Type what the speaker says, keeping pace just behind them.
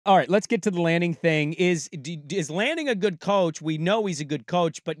All right, let's get to the Lanning thing. Is Lanning a good coach? We know he's a good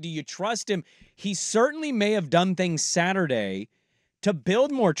coach, but do you trust him? He certainly may have done things Saturday to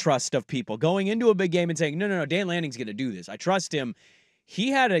build more trust of people going into a big game and saying, no, Dan Lanning's going to do this. I trust him. He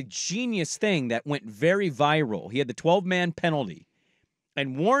had a genius thing that went very viral. He had the 12-man penalty.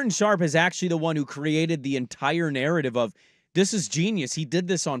 And Warren Sharp is actually the one who created the entire narrative of this is genius. He did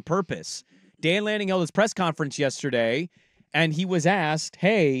this on purpose. Dan Lanning held his press conference yesterday, and he was asked,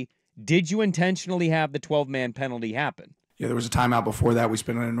 hey, did you intentionally have the 12-man penalty happen? Yeah, there was a timeout before that. We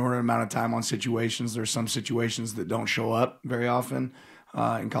spent an inordinate amount of time on situations. There's some situations that don't show up very often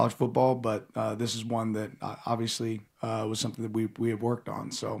in college football, but this is one that obviously was something that we have worked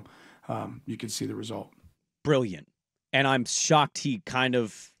on. So you can see the result. Brilliant. And I'm shocked he kind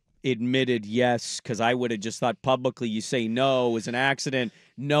of admitted yes, because I would have just thought publicly you say no, it was an accident,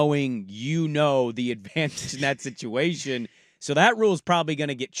 knowing the advantage in that situation. So that rule is probably going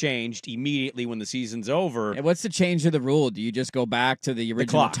to get changed immediately when the season's over. And what's the change of the rule? Do you just go back to the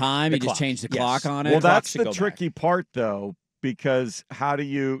original time? You just change the clock on it? Well, that's the tricky part, though, because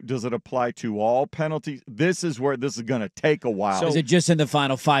does it apply to all penalties? This is where this is going to take a while. So is it just in the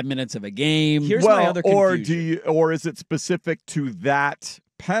final 5 minutes of a game? Here's my other confusion. Or is it specific to that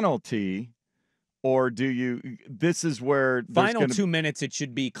penalty? Or this is where final 2 minutes, it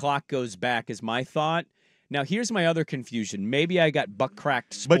should be clock goes back is my thought. Now, here's my other confusion. Maybe I got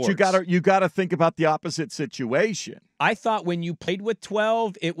buck-cracked sports. But you gotta think about the opposite situation. I thought when you played with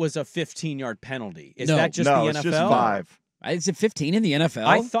 12, it was a 15-yard penalty. Is No. that just the NFL? No, it's just 5. Is it 15 in the NFL?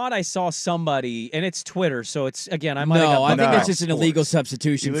 I thought I saw somebody, and it's Twitter, so it's, again, I might have got I think buck-cracked that's just an illegal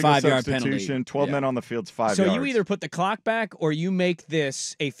substitution, 5-yard penalty. 12 men on the field's 5 so yards. you either put the clock back or you make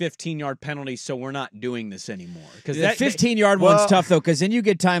this a 15-yard penalty, so we're not doing this anymore. The 15-yard one's tough, though, because then you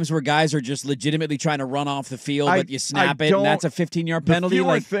get times where guys are just legitimately trying to run off the field, but you snap it, and that's a 15-yard penalty. The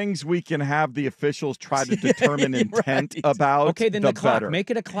fewer things we can have the officials try to determine intent about, okay, then the clock. better.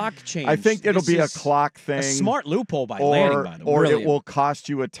 Make it a clock change. I think it'll be a clock thing. A smart loophole by Lanning, by the way. Or it will cost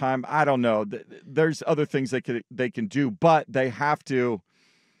you a time. I don't know. There's other things they can do, but they have to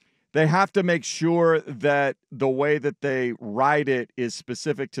make sure that the way that they write it is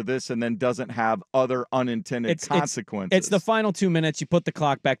specific to this and then doesn't have other unintended consequences. It's the final 2 minutes. You put the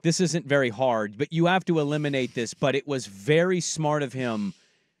clock back. This isn't very hard, but you have to eliminate this. But it was very smart of him.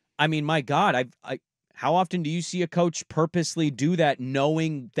 I mean, my God, how often do you see a coach purposely do that,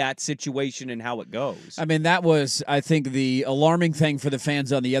 knowing that situation and how it goes? I mean, that was, I think, the alarming thing for the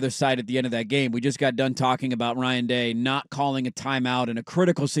fans on the other side at the end of that game. We just got done talking about Ryan Day not calling a timeout in a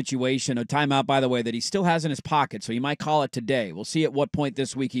critical situation, a timeout, by the way, that he still has in his pocket, so he might call it today. We'll see at what point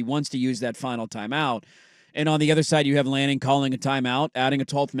this week he wants to use that final timeout. And on the other side, you have Lanning calling a timeout, adding a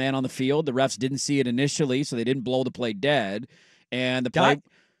 12th man on the field. The refs didn't see it initially, so they didn't blow the play dead. And the play...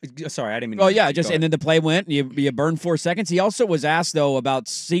 Sorry, I didn't mean to... Oh, yeah, and then the play went, and you burned 4 seconds. He also was asked, though, about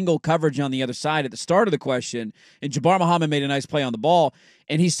single coverage on the other side at the start of the question, and Jabbar Muhammad made a nice play on the ball,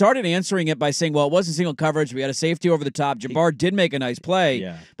 and he started answering it by saying, well, it wasn't single coverage. We had a safety over the top. Jabbar did make a nice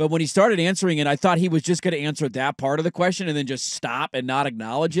play, but when he started answering it, I thought he was just going to answer that part of the question and then just stop and not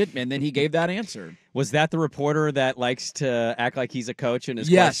acknowledge it, and then he gave that answer. Was that the reporter that likes to act like he's a coach in his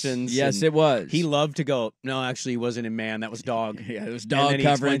questions? Yes, it was. He loved to go, no, actually, he wasn't in man. That was dog. Yeah, it was dog and then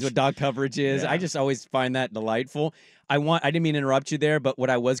coverage. He explains what dog coverage is. Yeah. I just always find that delightful. I didn't mean to interrupt you there, but what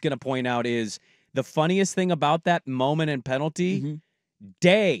I was going to point out is the funniest thing about that moment and penalty,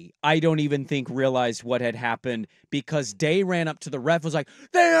 Day, I don't even think realized what had happened because Day ran up to the ref, was like,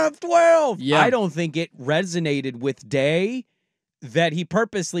 they have 12. Yeah. I don't think it resonated with Day that he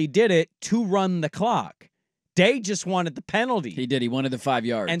purposely did it to run the clock. Day just wanted the penalty. He did. He wanted the 5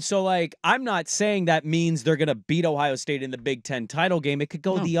 yards. And so, I'm not saying that means they're going to beat Ohio State in the Big Ten title game. It could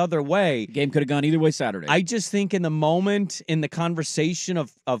go the other way. The game could have gone either way Saturday. I just think in the moment, in the conversation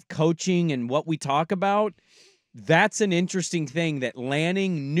of coaching and what we talk about, that's an interesting thing that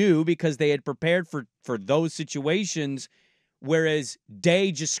Lanning knew because they had prepared for those situations, whereas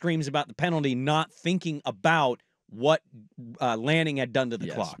Day just screams about the penalty, not thinking about what Lanning had done to the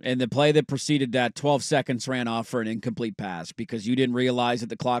clock. And the play that preceded that, 12 seconds ran off for an incomplete pass because you didn't realize that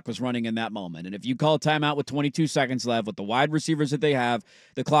the clock was running in that moment. And if you call a timeout with 22 seconds left with the wide receivers that they have,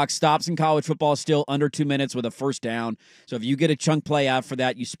 the clock stops in college football still under 2 minutes with a first down. So if you get a chunk play out for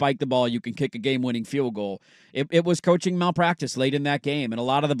that, you spike the ball, you can kick a game-winning field goal. It was coaching malpractice late in that game, and a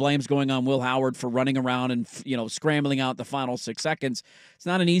lot of the blame's going on Will Howard for running around and scrambling out the final 6 seconds. It's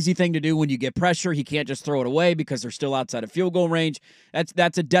not an easy thing to do when you get pressure. He can't just throw it away because they're still outside of field goal range.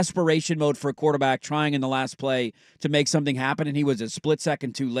 That's a desperation mode for a quarterback trying in the last play to make something happen, and he was a split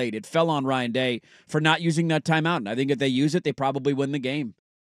second too late. It fell on Ryan Day for not using that timeout, and I think if they use it, they probably win the game.